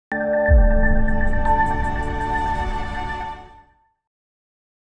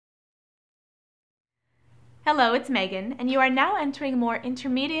Hello, it's Megan, and you are now entering more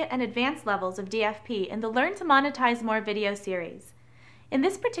intermediate and advanced levels of DFP in the Learn to Monetize More video series. In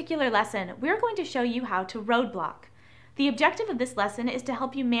this particular lesson, we're going to show you how to roadblock. The objective of this lesson is to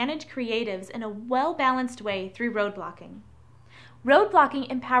help you manage creatives in a well-balanced way through roadblocking.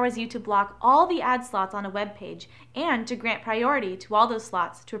 Roadblocking empowers you to block all the ad slots on a web page and to grant priority to all those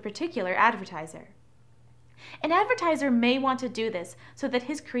slots to a particular advertiser. An advertiser may want to do this so that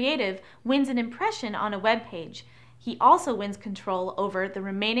his creative wins an impression on a web page. He also wins control over the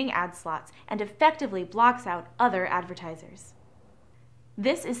remaining ad slots and effectively blocks out other advertisers.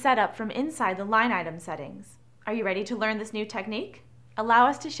 This is set up from inside the line item settings. Are you ready to learn this new technique? Allow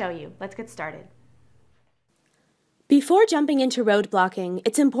us to show you. Let's get started. Before jumping into roadblocking,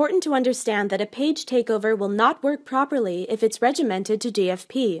 it's important to understand that a page takeover will not work properly if it's regimented to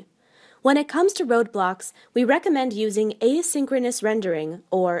DFP. When it comes to roadblocks, we recommend using asynchronous rendering,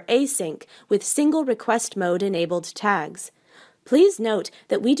 or async, with single request mode enabled tags. Please note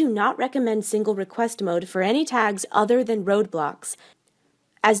that we do not recommend single request mode for any tags other than roadblocks,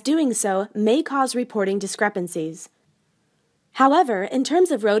 as doing so may cause reporting discrepancies. However, in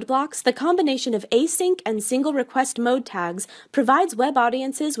terms of roadblocks, the combination of async and single request mode tags provides web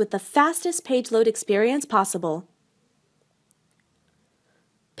audiences with the fastest page load experience possible.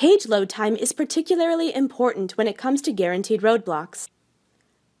 Page load time is particularly important when it comes to guaranteed roadblocks.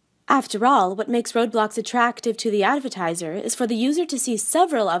 After all, what makes roadblocks attractive to the advertiser is for the user to see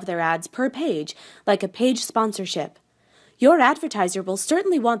several of their ads per page, like a page sponsorship. Your advertiser will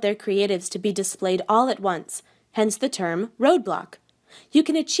certainly want their creatives to be displayed all at once, hence the term roadblock. You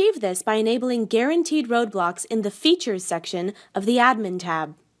can achieve this by enabling guaranteed roadblocks in the Features section of the Admin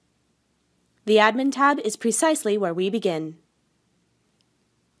tab. The Admin tab is precisely where we begin.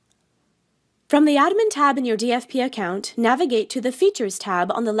 From the Admin tab in your DFP account, navigate to the Features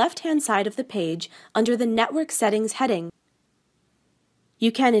tab on the left-hand side of the page under the Network Settings heading.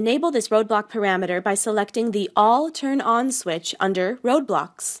 You can enable this roadblock parameter by selecting the All Turn On switch under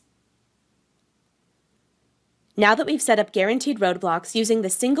Roadblocks. Now that we've set up guaranteed roadblocks using the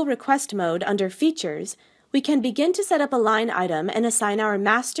single request mode under Features, we can begin to set up a line item and assign our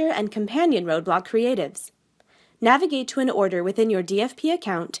master and companion roadblock creatives. Navigate to an order within your DFP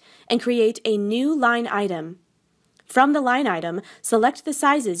account and create a new line item. From the line item, select the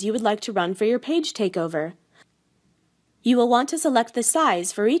sizes you would like to run for your page takeover. You will want to select the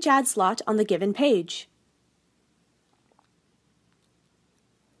size for each ad slot on the given page.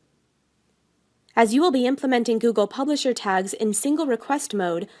 As you will be implementing Google Publisher tags in single request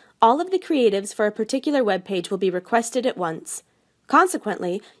mode, all of the creatives for a particular web page will be requested at once.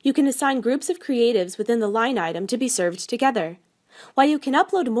 Consequently, you can assign groups of creatives within the line item to be served together. While you can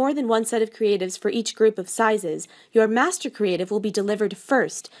upload more than one set of creatives for each group of sizes, your master creative will be delivered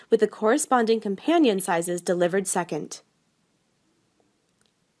first, with the corresponding companion sizes delivered second.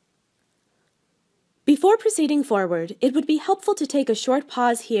 Before proceeding forward, it would be helpful to take a short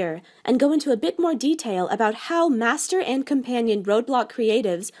pause here and go into a bit more detail about how master and companion roadblock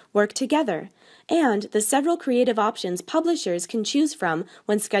creatives work together, and the several creative options publishers can choose from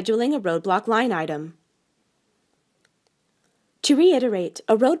when scheduling a roadblock line item. To reiterate,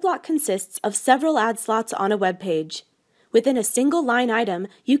 a roadblock consists of several ad slots on a web page. Within a single line item,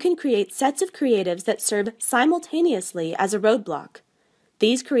 you can create sets of creatives that serve simultaneously as a roadblock.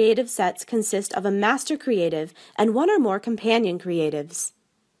 These creative sets consist of a master creative and one or more companion creatives.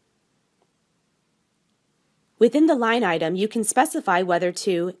 Within the line item, you can specify whether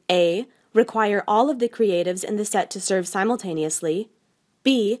to A. Require all of the creatives in the set to serve simultaneously,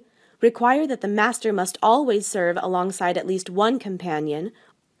 B. Require that the master must always serve alongside at least one companion,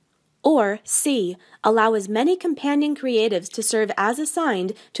 or C. Allow as many companion creatives to serve as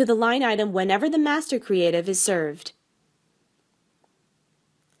assigned to the line item whenever the master creative is served.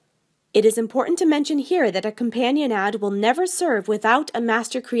 It is important to mention here that a companion ad will never serve without a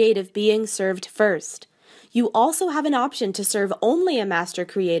master creative being served first. You also have an option to serve only a master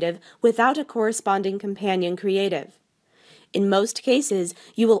creative without a corresponding companion creative. In most cases,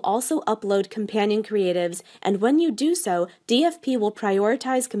 you will also upload companion creatives, and when you do so, DFP will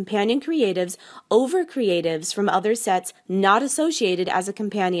prioritize companion creatives over creatives from other sets not associated as a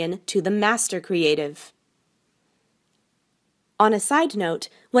companion to the master creative. On a side note,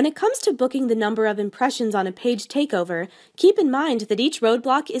 when it comes to booking the number of impressions on a page takeover, keep in mind that each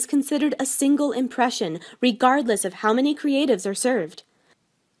roadblock is considered a single impression, regardless of how many creatives are served.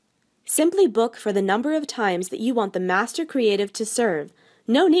 Simply book for the number of times that you want the master creative to serve.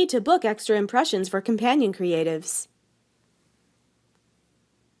 No need to book extra impressions for companion creatives.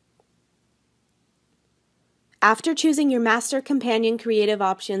 After choosing your master companion creative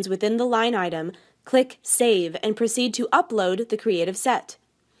options within the line item, Click Save and proceed to upload the creative set.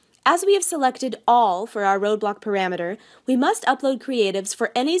 As we have selected All for our roadblock parameter, we must upload creatives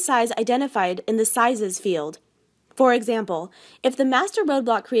for any size identified in the Sizes field. For example, if the master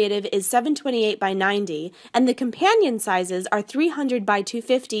roadblock creative is 728 by 90 and the companion sizes are 300 by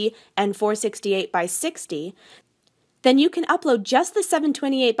 250 and 468 by 60, then you can upload just the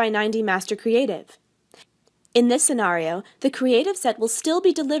 728 by 90 master creative. In this scenario, the creative set will still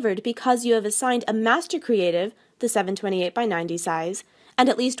be delivered because you have assigned a master creative, the 728 by 90 size, and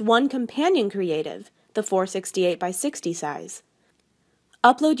at least one companion creative, the 468 by 60 size.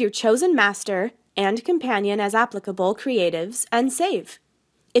 Upload your chosen master and companion as applicable creatives and save.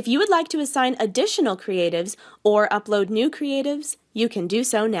 If you would like to assign additional creatives or upload new creatives, you can do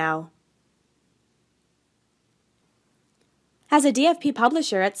so now. As a DFP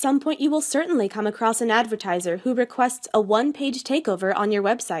publisher, at some point you will certainly come across an advertiser who requests a one-page takeover on your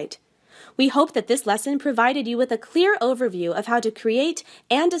website. We hope that this lesson provided you with a clear overview of how to create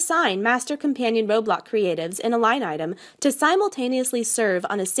and assign master companion roadblock creatives in a line item to simultaneously serve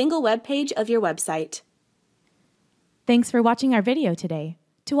on a single web page of your website. Thanks for watching our video today.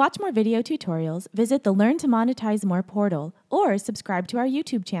 To watch more video tutorials, visit the Learn to Monetize More portal or subscribe to our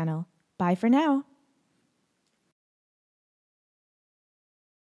YouTube channel. Bye for now.